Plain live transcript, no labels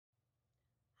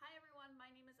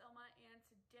is Ilma, and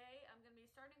today I'm going to be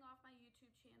starting off my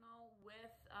YouTube channel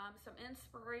with some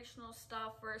inspirational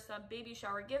stuff for some baby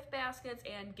shower gift baskets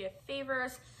and gift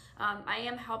favors. I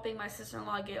am helping my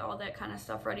sister-in-law get all that kind of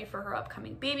stuff ready for her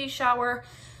upcoming baby shower.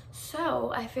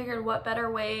 So I figured what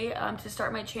better way to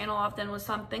start my channel off than with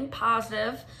something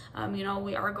positive. You know,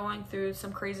 we are going through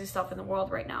some crazy stuff in the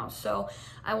world right now. So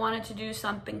I wanted to do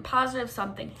something positive,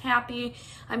 something happy.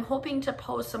 I'm hoping to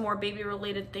post some more baby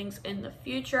related things in the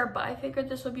future, but I figured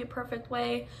this would be a perfect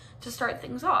way to start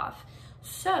things off.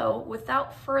 So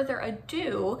without further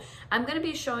ado, I'm going to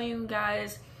be showing you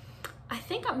guys, I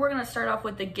think we're going to start off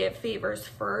with the gift favors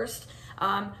first.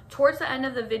 Towards the end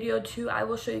of the video too, I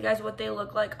will show you guys what they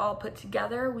look like all put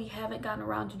together. We haven't gotten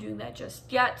around to doing that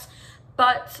just yet,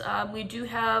 but we do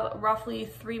have roughly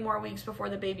 3 more weeks before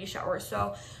the baby shower.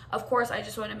 So of course, I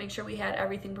just want to make sure we had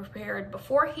everything prepared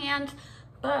beforehand,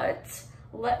 but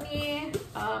let me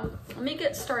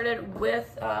get started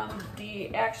with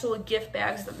the actual gift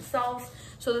bags themselves.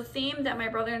 So the theme that my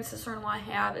brother and sister-in-law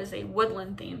have is a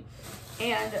woodland theme,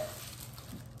 and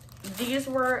these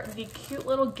were the cute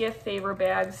little gift favor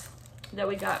bags that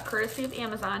we got courtesy of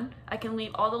Amazon. I can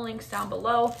leave all the links down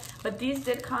below, but these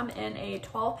did come in a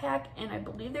 12 pack, and I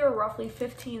believe they were roughly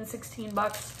 15, 16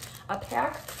 bucks a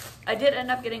pack. I did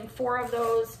end up getting 4 of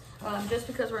those just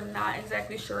because we're not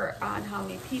exactly sure on how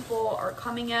many people are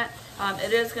coming yet.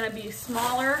 It is going to be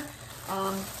smaller,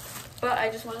 but I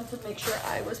just wanted to make sure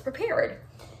I was prepared.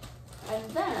 And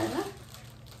then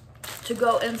to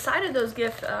go inside of those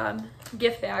gift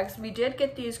bags, we did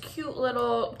get these cute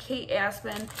little Kate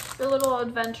Aspen, their little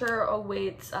adventure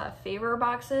awaits favor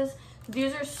boxes.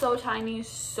 These are so tiny,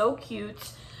 so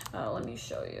cute. Let me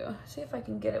show you, see if I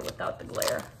can get it without the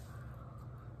glare.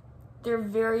 They're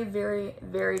very, very,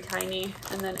 very tiny.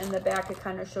 And then in the back, it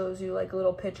kind of shows you like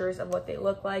little pictures of what they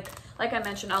look like. Like I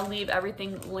mentioned, I'll leave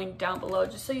everything linked down below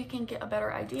just so you can get a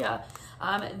better idea.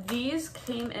 These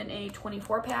came in a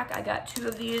 24 pack. I got 2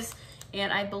 of these,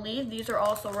 and I believe these are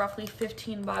also roughly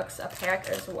 15 bucks a pack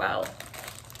as well.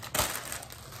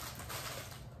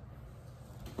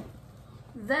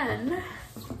 Then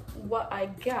what I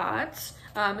got,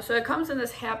 so it comes in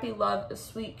this happy love,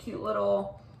 sweet, cute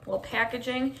little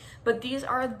packaging, but these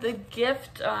are the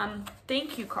gift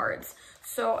thank you cards.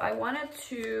 So I wanted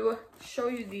to show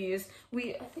you these.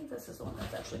 I think this is the one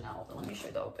that's actually not open. Let me show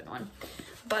you the open one.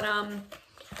 But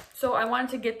so I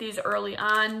wanted to get these early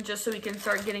on just so we can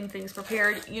start getting things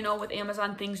prepared. You know, with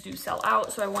Amazon, things do sell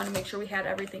out, so I want to make sure we had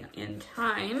everything in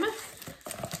time.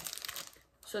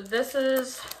 So this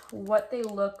is what they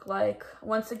look like.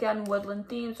 Once again, woodland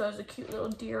theme, so there's a cute little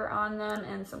deer on them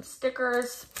and some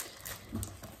stickers.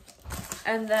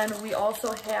 And then we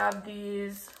also have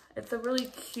these, it's a really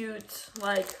cute,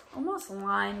 like almost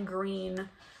lime green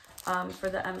for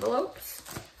the envelopes.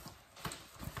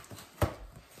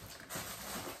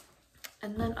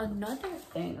 And then another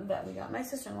thing that we got, my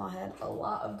sister-in-law had a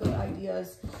lot of good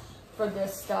ideas for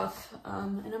this stuff.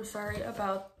 And I'm sorry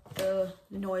about the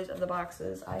noise of the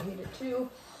boxes. I hate it too,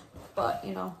 but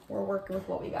you know, we're working with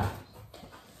what we got.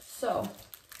 So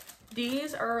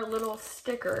these are little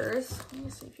stickers. Let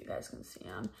me see if you guys can see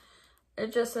them.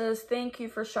 It just says, thank you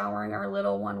for showering our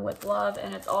little one with love.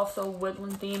 And it's also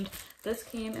woodland themed. This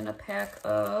came in a pack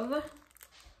of,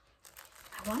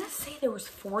 I want to say there was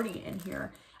 40 in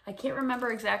here. I can't remember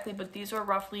exactly, but these were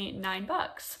roughly 9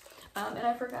 bucks. And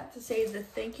I forgot to say the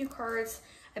thank you cards,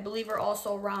 I believe, are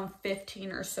also around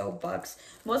 15 or so bucks.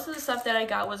 Most of the stuff that I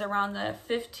got was around the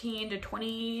 15 to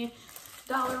 20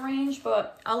 dollar range,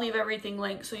 but I'll leave everything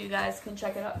linked so you guys can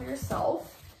check it out for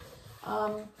yourself.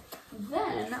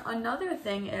 Then another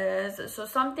thing is, so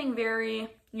something very,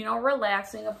 you know,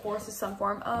 relaxing, of course, is some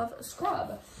form of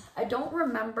scrub. I don't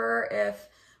remember if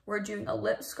we're doing a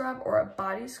lip scrub or a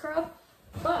body scrub,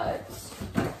 but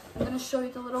I'm going to show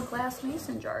you the little glass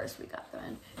mason jars we got them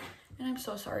in. And I'm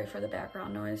so sorry for the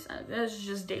background noise. This is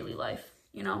just daily life.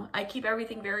 You know, I keep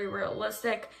everything very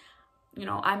realistic. You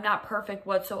know, I'm not perfect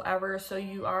whatsoever, so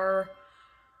you are,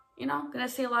 you know, gonna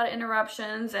see a lot of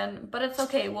interruptions, but it's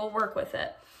okay, we'll work with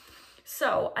it.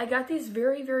 So I got these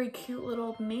very, very cute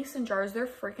little mason jars. They're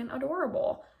freaking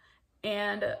adorable.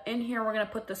 And in here, we're gonna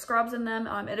put the scrubs in them.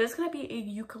 It is gonna be a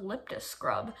eucalyptus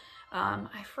scrub.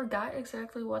 I forgot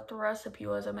exactly what the recipe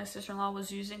was that my sister-in-law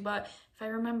was using, but if I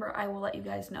remember, I will let you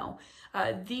guys know.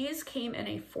 These came in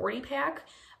a 40 pack.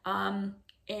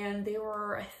 And they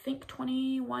were, I think,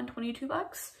 21, 22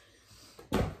 bucks.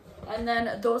 And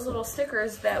then those little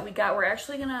stickers that we got, we're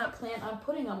actually gonna plan on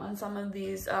putting them on some of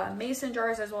these mason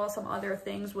jars, as well as some other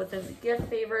things within the gift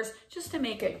favors, just to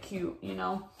make it cute, you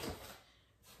know.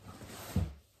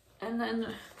 And then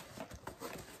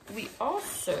we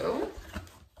also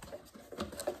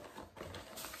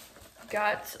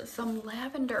got some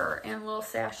lavender and little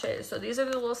sachets. So these are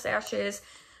the little sachets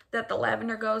that the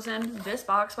lavender goes in. This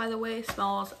box, by the way,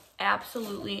 smells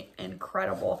absolutely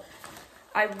incredible.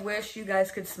 I wish you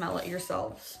guys could smell it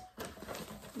yourselves.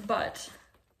 But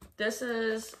this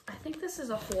is, I think this is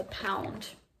a whole pound.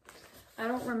 I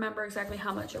don't remember exactly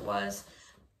how much it was,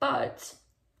 but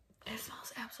it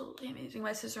smells absolutely amazing.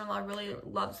 My sister-in-law really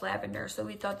loves lavender, so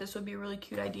we thought this would be a really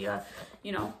cute idea,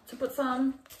 you know, to put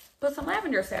some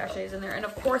lavender sachets in there. And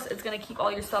of course, it's gonna keep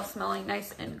all your stuff smelling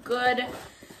nice and good.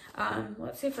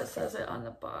 Let's see if it says it on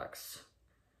the box.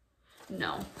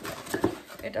 No,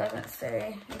 it doesn't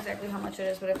say exactly how much it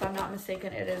is, but if I'm not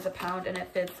mistaken, it is a pound and it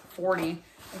fits 40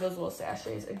 of those little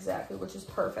sachets exactly, which is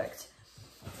perfect.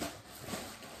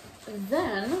 And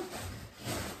then,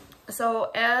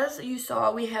 so as you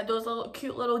saw, we had those little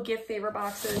cute little gift favor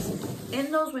boxes.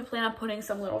 In those, we plan on putting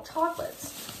some little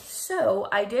chocolates. So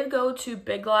I did go to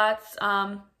Big Lots.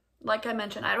 Like I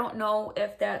mentioned, I don't know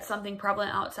if that's something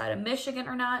prevalent outside of Michigan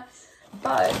or not,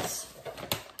 but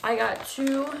I got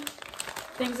 2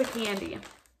 things of candy.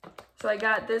 So I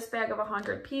got this bag of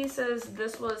 100 pieces.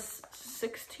 This was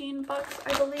 16 bucks,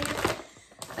 I believe.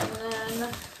 And then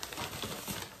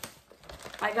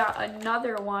I got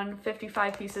another one,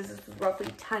 55 pieces. This is roughly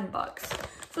 10 bucks.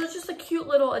 So it's just a cute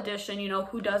little addition, you know,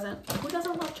 who doesn't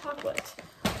love chocolate?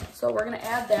 So we're gonna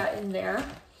add that in there.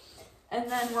 And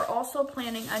then we're also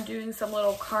planning on doing some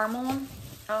little caramel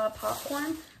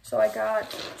popcorn. So I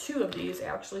got 2 of these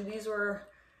actually. These were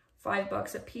 5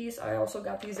 bucks a piece. I also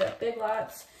got these at Big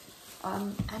Lots.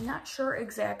 I'm not sure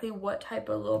exactly what type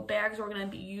of little bags we're gonna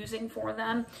be using for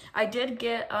them. I did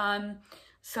get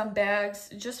some bags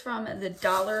just from the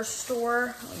dollar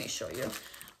store. Let me show you.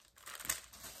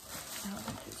 I don't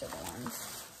think these are the ones.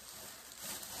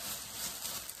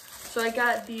 So I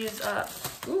got these,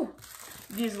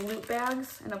 these loot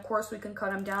bags, and of course we can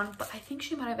cut them down, but I think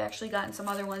she might have actually gotten some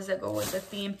other ones that go with the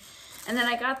theme. And then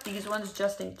I got these ones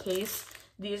just in case.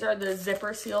 These are the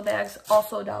zipper seal bags,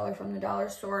 also $1 from the dollar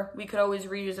store. We could always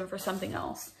reuse them for something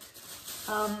else.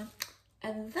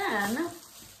 And then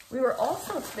we were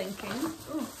also thinking,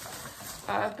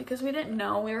 because we didn't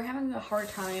know, we were having a hard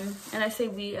time, and I say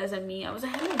we as in me, I was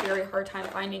having a very hard time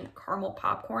finding caramel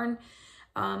popcorn,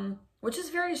 which is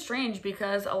very strange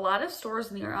because a lot of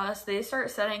stores near us, they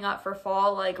start setting up for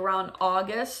fall like around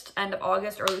August, end of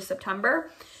August, early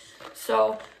September.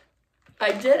 So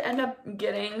I did end up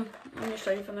getting, let me show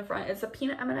you from the front, it's a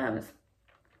peanut M&Ms.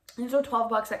 These are 12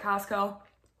 bucks at Costco.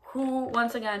 Who,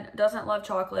 once again, doesn't love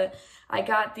chocolate? I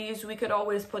got these. We could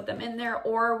always put them in there,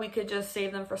 or we could just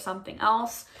save them for something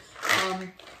else.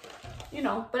 You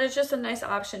know, but it's just a nice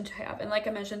option to have. And like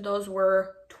I mentioned, those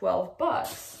were 12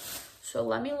 bucks. So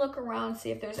let me look around,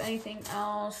 see if there's anything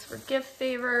else for gift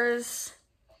favors.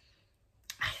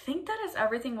 I think that is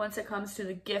everything once it comes to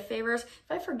the gift favors. If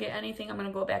I forget anything, I'm going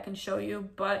to go back and show you,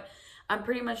 but I'm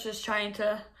pretty much just trying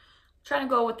to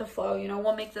go with the flow. You know,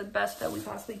 we'll make the best that we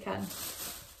possibly can.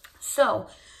 So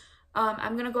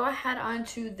I'm going to go ahead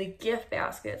onto the gift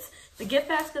baskets. The gift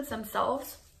baskets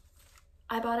themselves,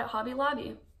 I bought at Hobby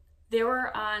Lobby. They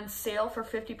were on sale for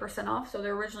 50% off. So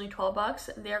they're originally 12 bucks.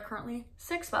 They are currently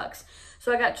 6 bucks.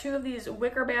 So I got 2 of these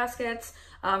wicker baskets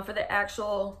for the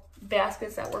actual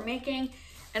baskets that we're making.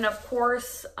 And of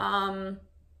course, I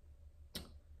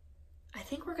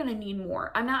think we're gonna need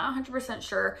more. I'm not 100%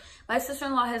 sure. My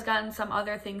sister-in-law has gotten some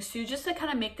other things too, just to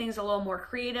kind of make things a little more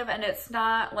creative, and it's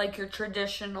not like your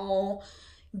traditional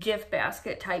gift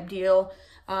basket type deal.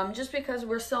 Just because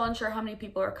we're still unsure how many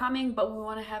people are coming, but we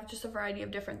want to have just a variety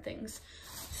of different things.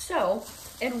 So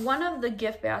in one of the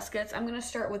gift baskets, I'm gonna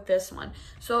start with this one.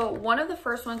 So one of the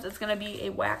first ones is gonna be a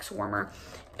wax warmer,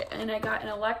 and I got an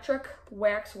electric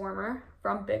wax warmer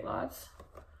from Big Lots.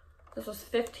 This was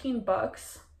 15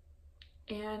 bucks.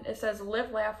 And it says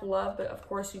live, laugh, love, but of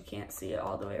course you can't see it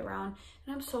all the way around.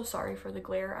 And I'm so sorry for the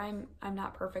glare. I'm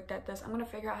not perfect at this. I'm gonna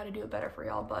figure out how to do it better for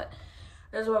y'all, but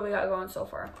this is what we got going so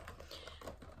far.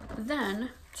 Then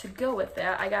to go with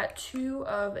that, I got 2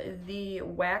 of the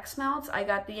wax melts. I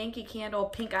got the Yankee Candle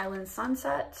Pink Island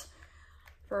Sunset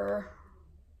for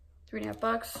 3.5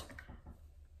 bucks,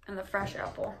 and the Fresh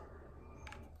Apple.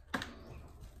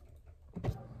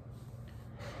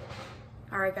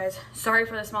 All right, guys, sorry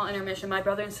for the small intermission. My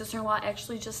brother and sister-in-law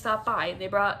actually just stopped by. They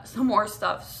brought some more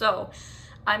stuff. So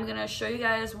I'm gonna show you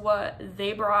guys what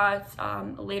they brought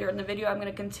later in the video. I'm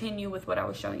gonna continue with what I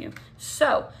was showing you.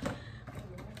 So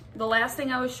the last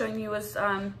thing I was showing you was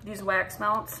these wax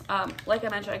melts. Like I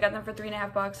mentioned, I got them for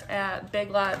 3.5 bucks at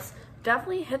Big Lots.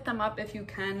 Definitely hit them up if you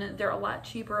can. They're a lot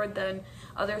cheaper than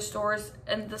other stores,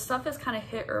 and the stuff is kind of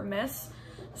hit or miss.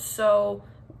 So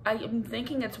I'm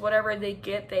thinking it's whatever they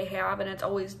get, they have, and it's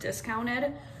always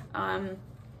discounted.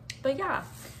 But yeah,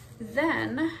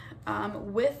 then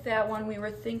with that one, we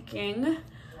were thinking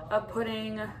of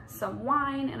putting some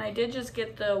wine, and I did just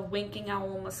get the Winking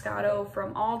Owl Moscato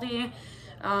from Aldi.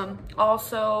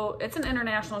 Also, it's an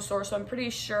international store, so I'm pretty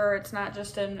sure it's not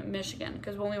just in Michigan,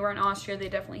 because when we were in Austria, they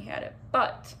definitely had it.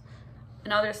 But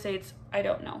in other states, I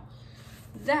don't know.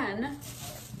 Then,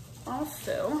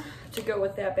 also, to go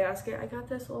with that basket, I got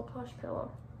this little plush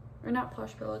pillow. Or not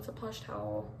plush pillow, it's a plush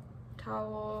towel.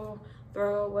 Towel,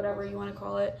 throw, whatever you want to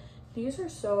call it. These are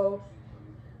so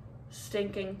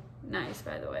stinking nice,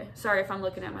 by the way. Sorry if I'm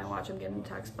looking at my watch, I'm getting a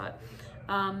text, but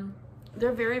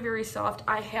they're very, very soft.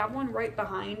 I have one right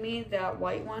behind me, that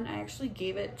white one. I actually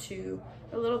gave it to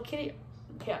a little kitty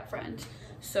cat friend.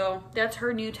 So that's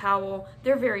her new towel.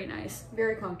 They're very nice,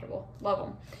 very comfortable, love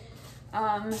them.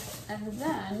 And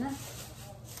then,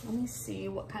 let me see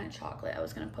what kind of chocolate I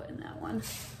was gonna put in that one.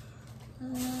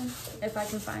 If I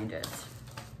can find it.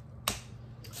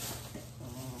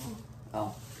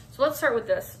 Oh, so let's start with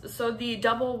this. So the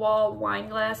double wall wine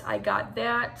glass, I got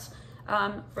that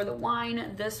for the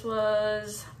wine. This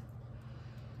was,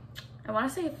 I want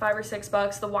to say $5 or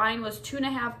 $6. The wine was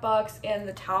 $2.50, and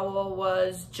the towel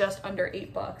was just under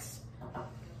 $8.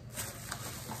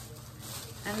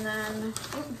 And then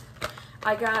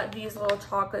I got these little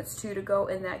chocolates too to go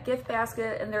in that gift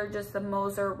basket, and they're just the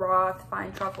Moser Roth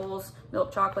Fine Truffles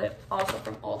milk chocolate, also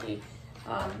from Aldi.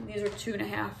 These are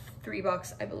 $2.50,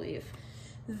 $3, I believe.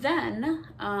 Then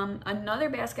another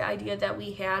basket idea that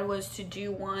we had was to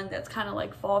do one that's kind of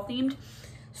like fall themed.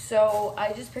 So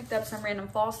I just picked up some random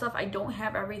fall stuff. I don't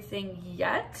have everything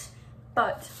yet,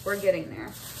 but we're getting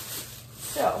there.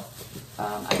 So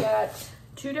I got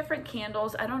 2 different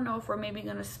candles. I don't know if we're maybe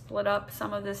gonna split up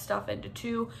some of this stuff into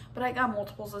 2, but I got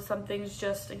multiples of some things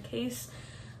just in case.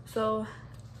 So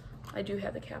I do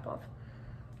have the cap off.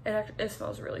 It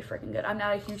smells really freaking good. I'm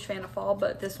not a huge fan of fall,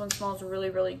 but this one smells really,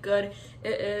 really good.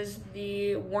 It is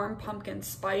the warm pumpkin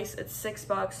spice. It's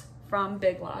 $6 from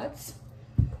Big Lots.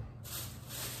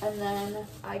 And then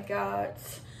I got,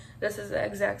 this is the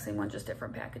exact same one, just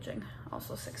different packaging.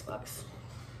 Also $6.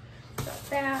 Got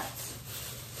that.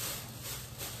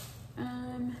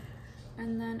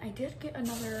 And then I did get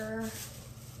another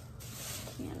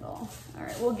candle. All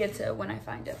right, we'll get to it when I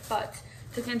find it. But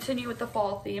to continue with the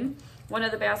fall theme, one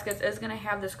of the baskets is gonna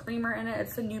have this creamer in it.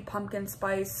 It's the new pumpkin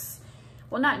spice.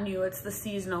 Well, not new, it's the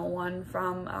seasonal one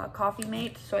from Coffee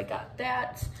Mate. So I got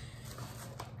that.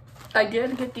 I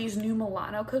did get these new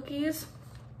Milano cookies.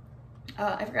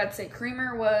 I forgot to say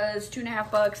creamer was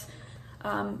 $2.50.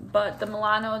 But the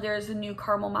Milano, there's the new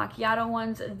caramel macchiato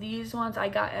ones. These ones I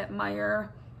got at Meijer.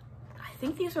 I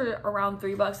think these are around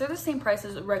 $3. They're the same price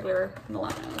as regular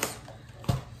Milanos.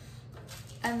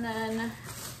 And then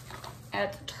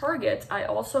at Target, I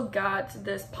also got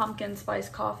this pumpkin spice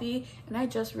coffee, and I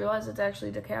just realized it's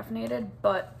actually decaffeinated,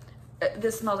 but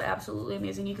this smells absolutely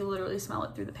amazing. You can literally smell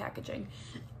it through the packaging.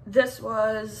 This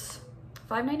was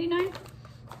 $5.99.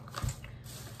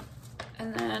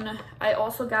 And then I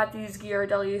also got these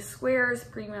Ghirardelli squares,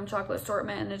 premium chocolate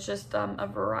assortment, and it's just a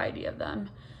variety of them.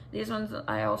 These ones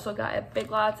I also got at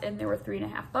Big Lots, and they were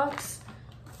 $3.50.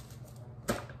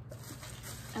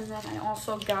 And then I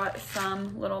also got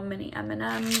some little mini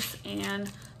M&Ms and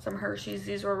some Hershey's.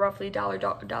 These were roughly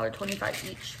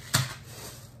 $1.25 each.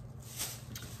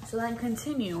 So then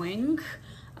continuing,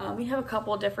 we have a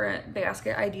couple different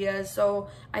basket ideas. So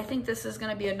I think this is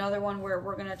gonna be another one where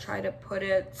we're gonna try to put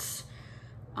it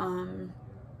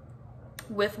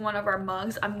with one of our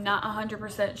mugs. I'm not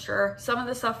 100% sure. Some of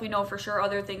the stuff we know for sure.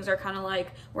 Other things are kind of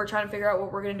like, we're trying to figure out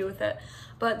what we're gonna do with it.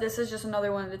 But this is just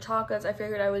another one of the chocolates. I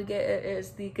figured I would get it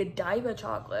is the Godiva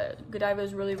chocolate. Godiva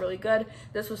is really, really good.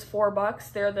 This was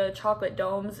 $4. They're the chocolate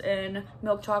domes in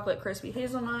milk chocolate crispy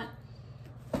hazelnut.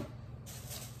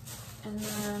 And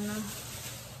then,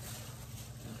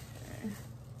 okay,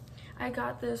 I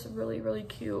got this really, really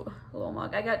cute little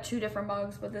mug. I got 2 different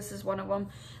mugs, but this is one of them.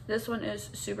 This one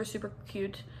is super, super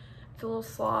cute. It's a little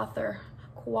sloth or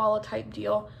koala type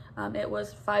deal. It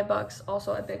was $5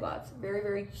 also at Big Lots. Very,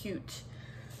 very cute.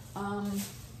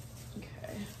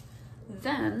 Okay.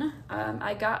 Then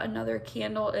I got another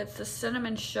candle. It's the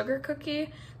cinnamon sugar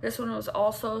cookie. This one was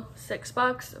also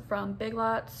 $6 from Big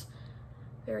Lots.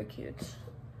 Very cute.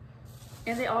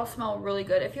 And they all smell really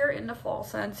good. If you're into fall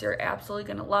scents, you're absolutely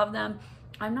gonna love them.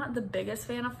 I'm not the biggest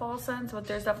fan of fall scents, but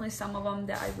there's definitely some of them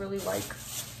that I really like.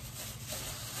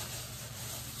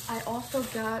 I also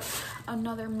got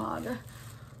another mug.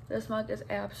 This mug is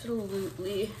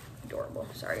absolutely adorable.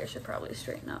 Sorry, I should probably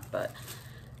straighten up, but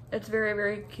It's very,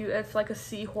 very cute. It's like a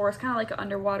seahorse, kind of like an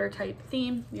underwater type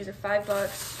theme. These are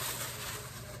 $5.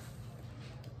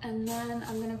 And then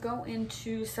I'm gonna go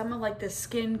into some of like the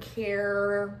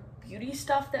skincare beauty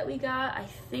stuff that we got. I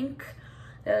think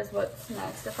that is what's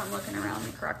next if I'm looking around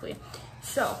me correctly.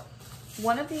 So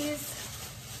one of these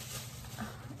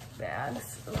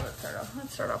bags, let's start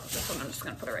off with this one. I'm just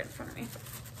gonna put it right in front of me.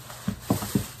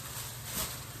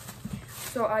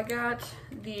 So I got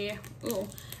the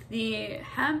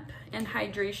hemp and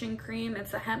hydration cream.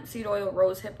 It's a hemp seed oil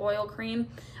rose hip oil cream.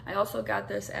 I also got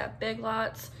this at Big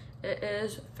Lots. It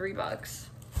is $3.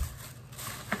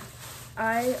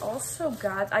 I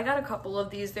got a couple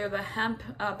of these. They're the hemp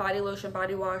body lotion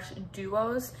body wash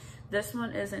duos. This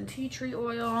one is in tea tree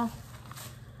oil.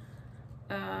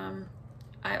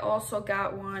 I also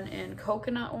got one in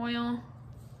coconut oil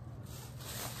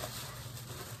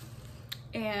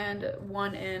and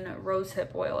one in rose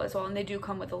hip oil as well, and they do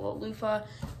come with a little loofah.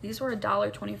 These were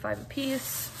 $1.25 a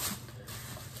piece.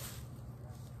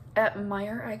 At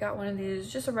Meijer, I got one of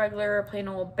these, just a regular plain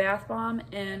old bath bomb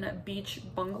in Beach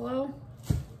Bungalow,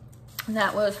 and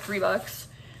that was $3.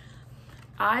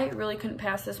 I really couldn't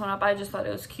pass this one up. I just thought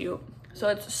it was cute. So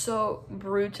it's so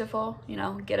beautiful, you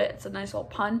know, get it? It's a nice little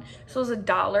pun. So it's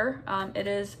 $1. It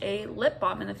is a lip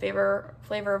balm in the flavor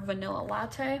of vanilla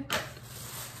latte.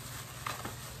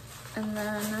 And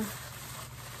then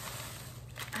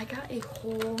I got a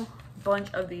whole bunch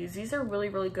of these. These are really,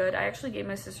 really good. I actually gave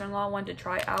my sister-in-law one to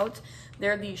try out.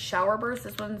 They're the shower bursts.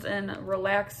 This one's in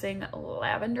relaxing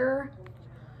lavender.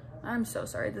 I'm so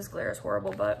sorry, this glare is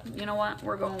horrible, but you know what?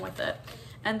 We're going with it.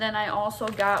 And then I also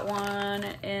got one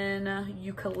in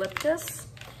eucalyptus,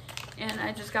 and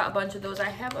I just got a bunch of those. I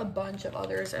have a bunch of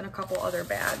others in a couple other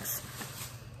bags.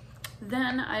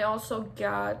 Then I also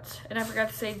got, and I forgot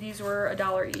to say, these were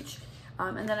 $1 each.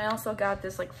 And then I also got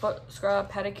this like foot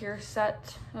scrub pedicure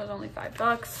set. It was only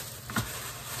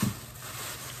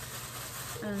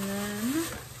 $5. And then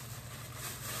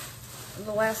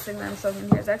the last thing that I'm showing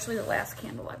here is actually the last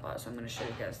candle I bought, so I'm going to show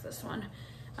you guys this one.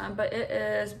 But it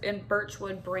is in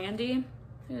Birchwood Brandy.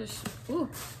 Ooh.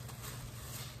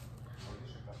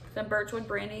 The Birchwood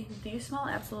Brandy. These smell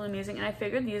absolutely amazing, and I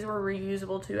figured these were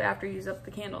reusable too after you use up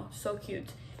the candle. So cute.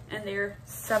 And they're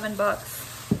 $7.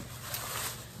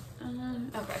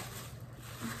 Okay.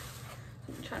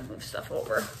 I'm trying to move stuff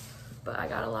over, but I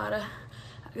got a lot of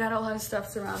stuff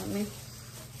surrounding me,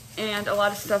 and a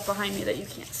lot of stuff behind me that you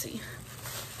can't see,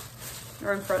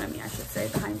 or in front of me, I should say,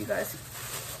 behind you guys.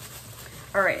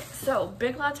 All right, so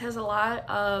Big Lots has a lot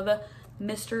of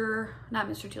Dr.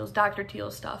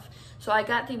 Teal's stuff. So I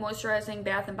got the moisturizing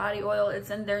bath and body oil. It's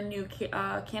in their new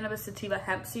cannabis sativa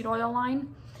hemp seed oil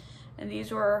line, and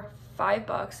these were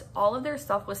 $5. All of their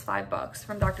stuff was $5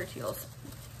 from Dr. Teal's.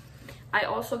 I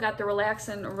also got the Relax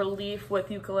and Relief with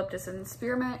eucalyptus and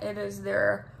spearmint. This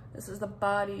is a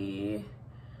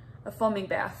foaming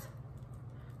bath.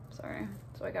 Sorry.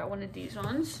 So I got one of these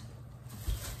ones.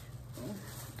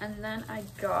 And then I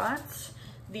got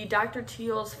the Dr.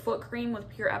 Teal's foot cream with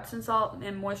pure Epsom salt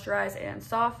and moisturize and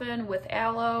soften with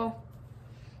aloe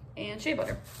and shea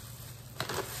butter.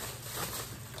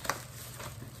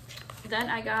 Then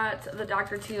I got the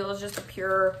Dr. Teal's just a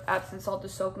pure Epsom salt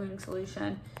soaking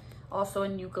solution, also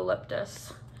in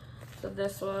eucalyptus. So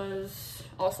this was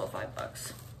also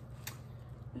 $5.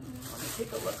 Let me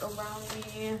take a look around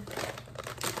me.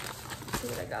 See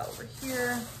what I got over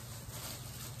here.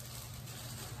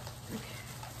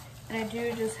 And I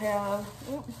do just have,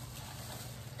 let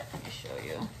me show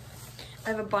you. I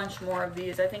have a bunch more of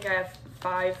these. I think I have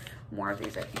 5 more of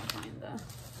these. I can't find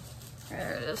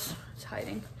there it is, it's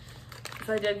hiding.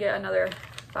 So I did get another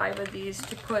 5 of these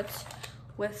to put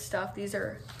with stuff. These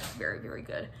are very, very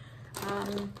good.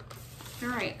 All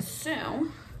right, so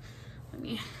let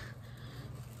me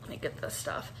get this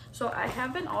stuff. So I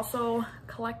have been also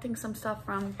collecting some stuff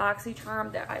from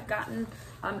BoxyCharm that I've gotten.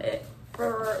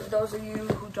 For those of you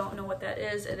who don't know what that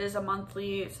is, it is a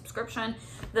monthly subscription.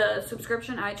 The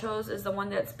subscription I chose is the one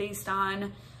that's based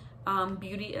on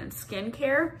beauty and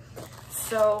skincare.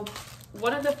 So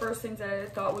one of the first things that I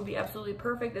thought would be absolutely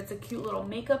perfect, it's a cute little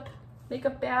makeup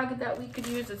bag that we could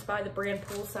use. It's by the brand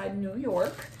Poolside New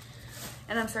York.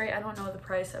 And I'm sorry, I don't know the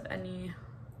price of any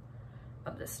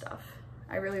of this stuff.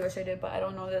 I really wish I did, but I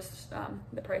don't know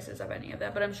the prices of any of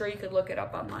that, but I'm sure you could look it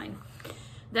up online.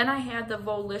 Then I had the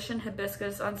Volition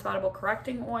Hibiscus Unspottable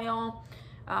Correcting Oil.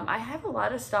 I have a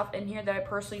lot of stuff in here that I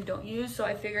personally don't use, so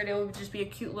I figured it would just be a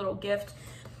cute little gift.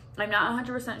 I'm not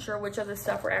 100% sure which of the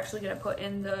stuff we're actually going to put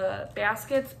in the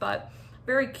baskets, but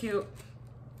very cute.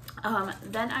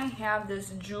 Then I have this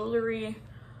jewelry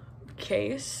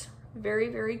case. Very,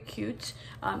 very cute.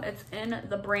 It's in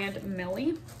the brand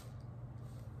Millie.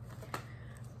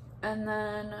 And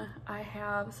then I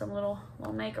have some little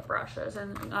makeup brushes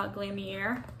in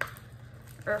Glamier,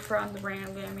 or from the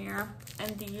brand Glamier.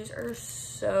 And these are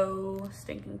so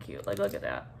stinking cute. Like, look at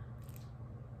that.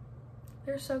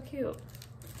 They're so cute.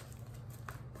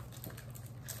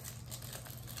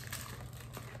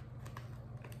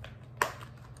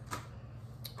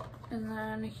 And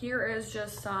then here is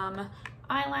just some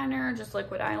eyeliner, just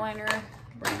liquid eyeliner,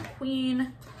 brand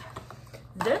Queen.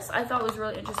 This I thought was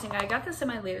really interesting. I got this in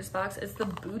my latest box. It's the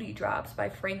Booty Drops by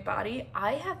Frank Body.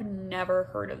 I have never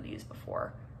heard of these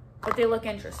before, but they look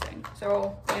interesting.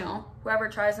 So, you know, whoever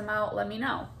tries them out, let me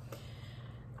know.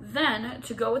 Then,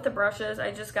 to go with the brushes,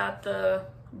 I just got the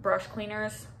brush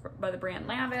cleaners by the brand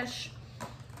Lavish.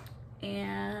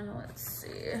 And let's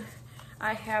see.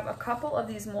 I have a couple of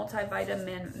these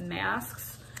multivitamin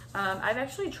masks. I've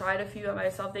actually tried a few of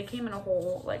myself. They came in a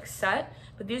whole like set,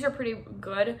 but these are pretty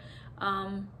good.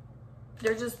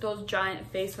 They're just those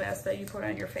giant face masks that you put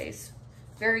on your face.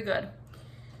 Very good.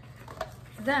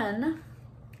 Then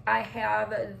I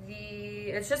have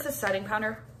it's just a setting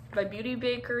powder by Beauty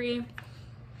Bakery.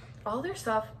 All their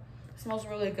stuff smells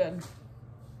really good.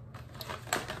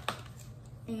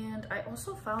 And I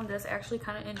also found this actually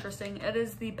kind of interesting. It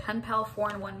is the Pen Pal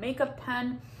 4-in-1 makeup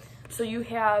pen. So you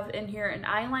have in here an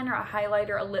eyeliner, a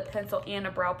highlighter, a lip pencil, and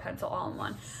a brow pencil all in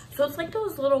one. So it's like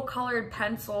those little colored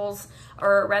pencils,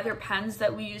 or rather pens,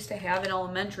 that we used to have in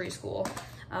elementary school.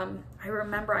 I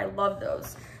remember I loved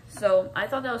those. So I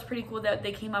thought that was pretty cool that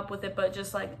they came up with it, but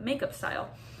just like makeup style.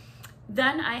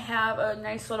 Then I have a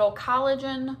nice little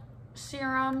collagen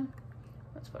serum.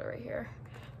 Let's put it right here.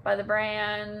 By the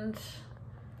brand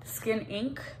Skin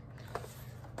Inc.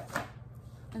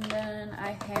 And then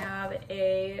I have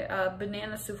a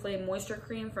banana souffle moisture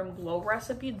cream from Glow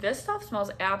Recipe. This stuff smells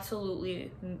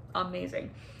absolutely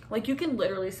amazing. Like, you can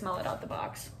literally smell it out the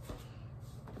box.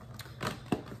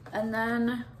 And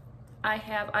then I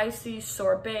have Icy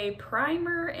Sorbet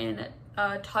Primer in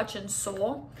Touch and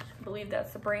Soul. I believe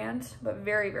that's the brand, but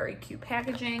very, very cute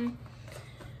packaging.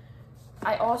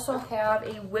 I also have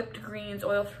a Whipped Greens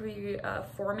oil-free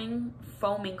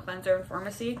foaming cleanser in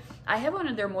Pharmacy. I have one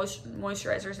of their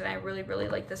moisturizers, and I really, really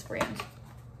like this brand.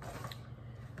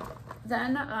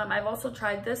 Then I've also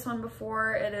tried this one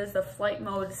before. It is the Flight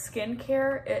Mode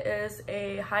Skincare. It is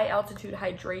a high altitude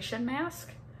hydration mask.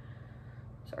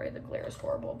 Sorry, the glare is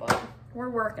horrible, but we're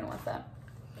working with it.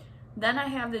 Then I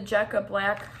have the Jecca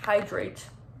Black Hydrate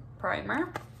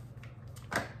Primer.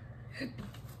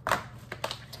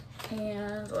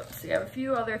 And let's see, I have a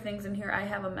few other things in here. I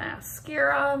have a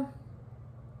mascara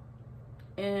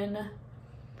in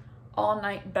All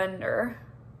Night Bender.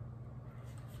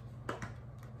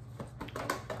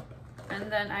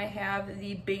 And then I have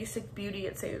the Basic Beauty,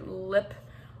 it's a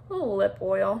little lip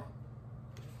oil.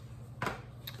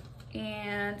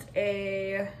 And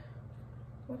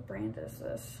what brand is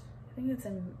this? I think it's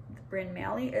in the brand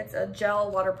Mally. It's a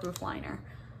gel waterproof liner.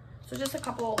 So just a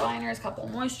couple of liners, couple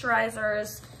of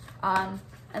moisturizers. And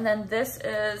then this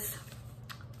is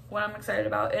what I'm excited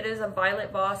about. It is a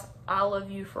Violet Voss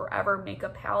Olive You Forever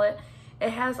makeup palette. It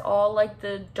has all like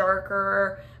the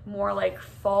darker, more like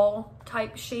fall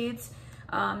type shades.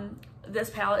 This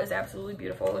palette is absolutely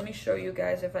beautiful. Let me show you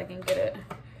guys if I can get it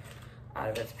out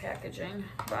of its packaging,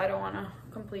 but I don't want to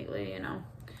completely, you know,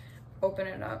 open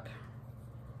it up.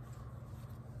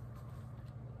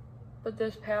 But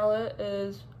this palette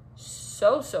is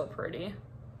so pretty.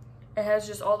 It has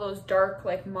just all those dark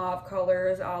like mauve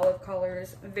colors, olive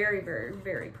colors. Very, very,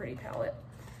 very pretty palette.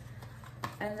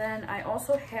 And then I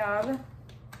also have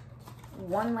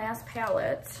one last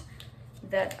palette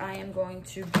that I am going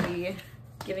to be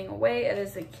giving away. It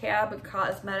is the Cab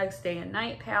Cosmetics Day and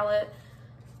Night palette.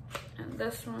 And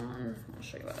this one, I'll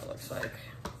show you what it looks like.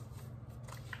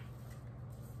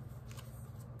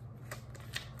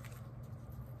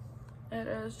 It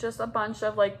is just a bunch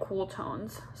of like cool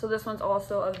tones. So this one's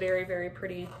also a very, very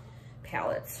pretty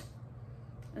palette.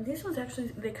 And these ones actually,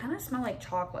 they kind of smell like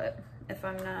chocolate, if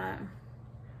I'm not,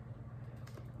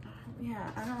 yeah,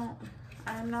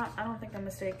 I don't think I'm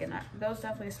mistaken. Those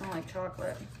definitely smell like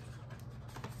chocolate.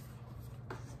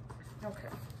 Okay.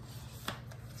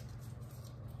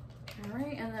 All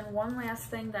right, and then one last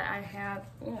thing that I have,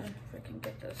 ooh, if I can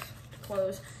get this to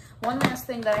close. One last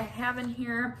thing that I have in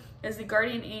here is the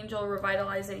Guardian Angel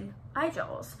Revitalizing Eye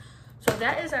Gels. So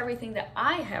that is everything that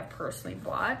I have personally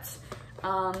bought.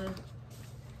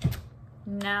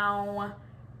 Now,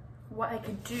 what I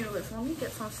could do is, let me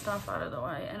get some stuff out of the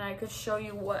way, and I could show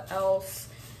you what else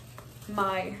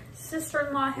my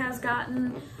sister-in-law has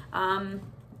gotten.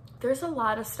 there's a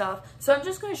lot of stuff. So I'm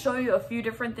just going to show you a few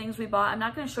different things we bought. I'm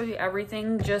not going to show you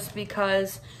everything just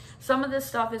because some of this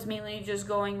stuff is mainly just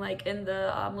going like in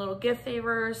the little gift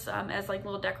favors as like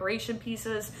little decoration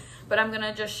pieces, but I'm going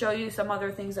to just show you some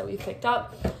other things that we picked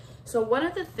up. So one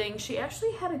of the things, she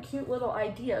actually had a cute little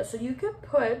idea. So you could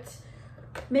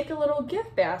make a little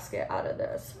gift basket out of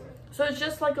this. So it's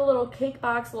just like a little cake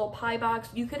box, a little pie box.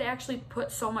 You could actually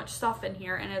put so much stuff in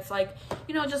here, and it's like,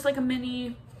 you know, just like a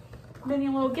mini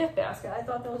little gift basket. I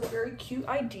thought that was a very cute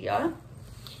idea.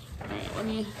 All right,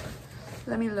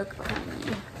 let me look behind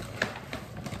me.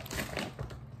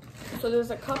 So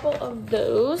there's a couple of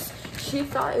those. She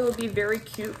thought it would be very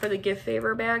cute for the gift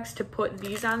favor bags to put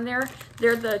these on there.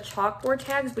 They're the chalkboard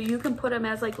tags, but you can put them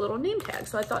as like little name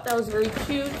tags. So I thought that was very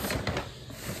cute.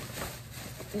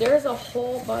 There's a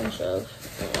whole bunch of,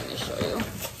 let me show you.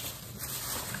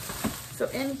 So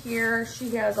in here,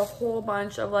 she has a whole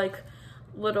bunch of like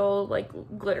little like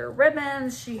glitter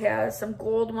ribbons. She has some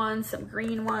gold ones, some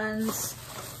green ones.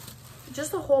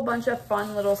 Just a whole bunch of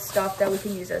fun little stuff that we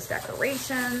can use as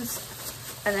decorations.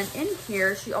 And then in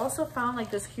here, she also found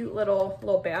like this cute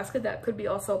little basket that could be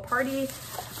also a party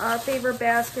favor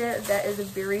basket that is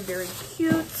very, very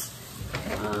cute.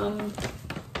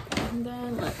 And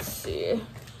then let's see.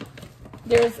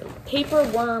 There's paper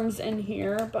worms in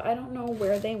here, but I don't know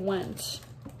where they went.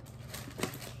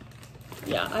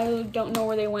 Yeah, I don't know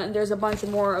where they went. There's a bunch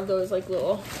more of those like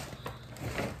little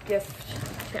gift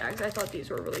tags. I thought these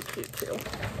were really cute too.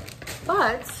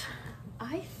 But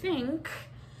I think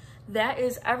that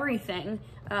is everything.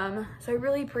 So I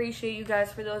really appreciate you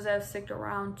guys for those that have stuck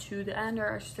around to the end,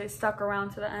 or I should say stuck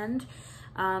around to the end.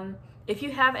 If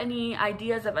you have any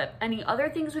ideas of any other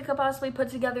things we could possibly put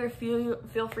together,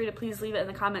 feel free to please leave it in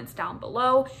the comments down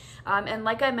below. And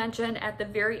like I mentioned at the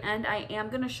very end, I am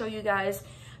going to show you guys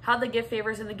how the gift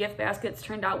favors and the gift baskets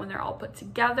turned out when they're all put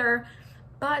together.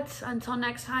 But until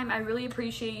next time, I really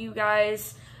appreciate you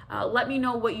guys. Let me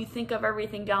know what you think of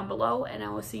everything down below, and I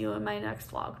will see you in my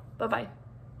next vlog. Bye-bye.